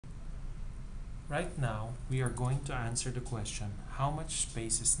Right now, we are going to answer the question, how much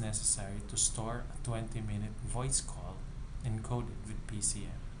space is necessary to store a 20-minute voice call encoded with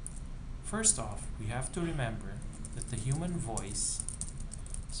PCM? First off, we have to remember that the human voice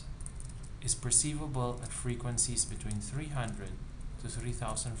is perceivable at frequencies between 300 to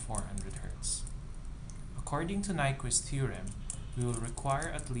 3400 Hz. According to Nyquist's theorem, we will require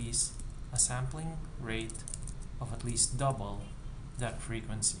at least a sampling rate of at least double that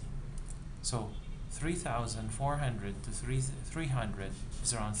frequency. So 3400 to 300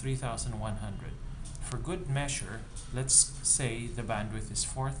 is around 3100. For good measure, let's say the bandwidth is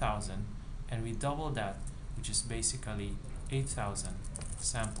 4000 and we double that, which is basically 8000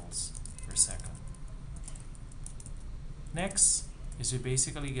 samples per second. Next is we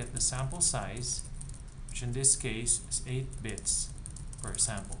basically get the sample size, which in this case is 8 bits per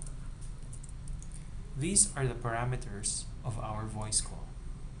sample. These are the parameters of our voice call.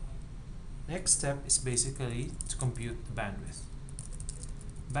 Next step is basically to compute the bandwidth.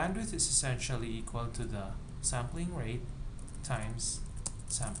 Bandwidth is essentially equal to the sampling rate times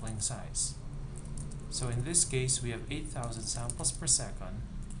sampling size. So in this case, we have 8000 samples per second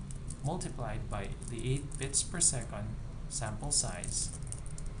multiplied by the 8 bits per second sample size.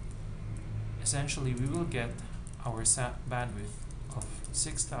 Essentially, we will get our bandwidth of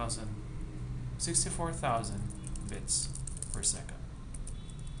 64,000 bits per second.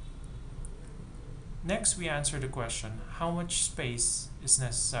 Next, we answer the question, how much space is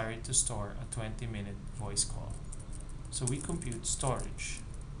necessary to store a 20-minute voice call? So we compute storage,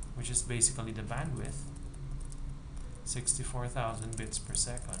 which is basically the bandwidth, 64,000 bits per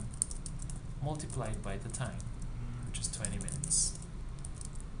second, multiplied by the time, which is 20 minutes.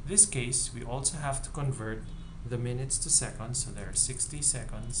 In this case, we also have to convert the minutes to seconds, so there are 60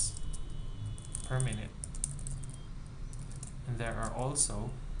 seconds per minute. And there are also,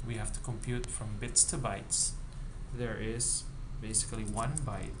 we have to compute from bits to bytes. There is basically 1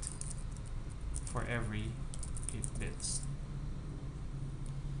 byte for every 8 bits.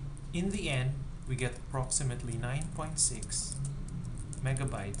 In the end, we get approximately 9.6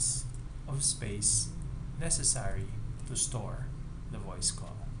 megabytes of space necessary to store the voice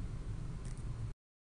call.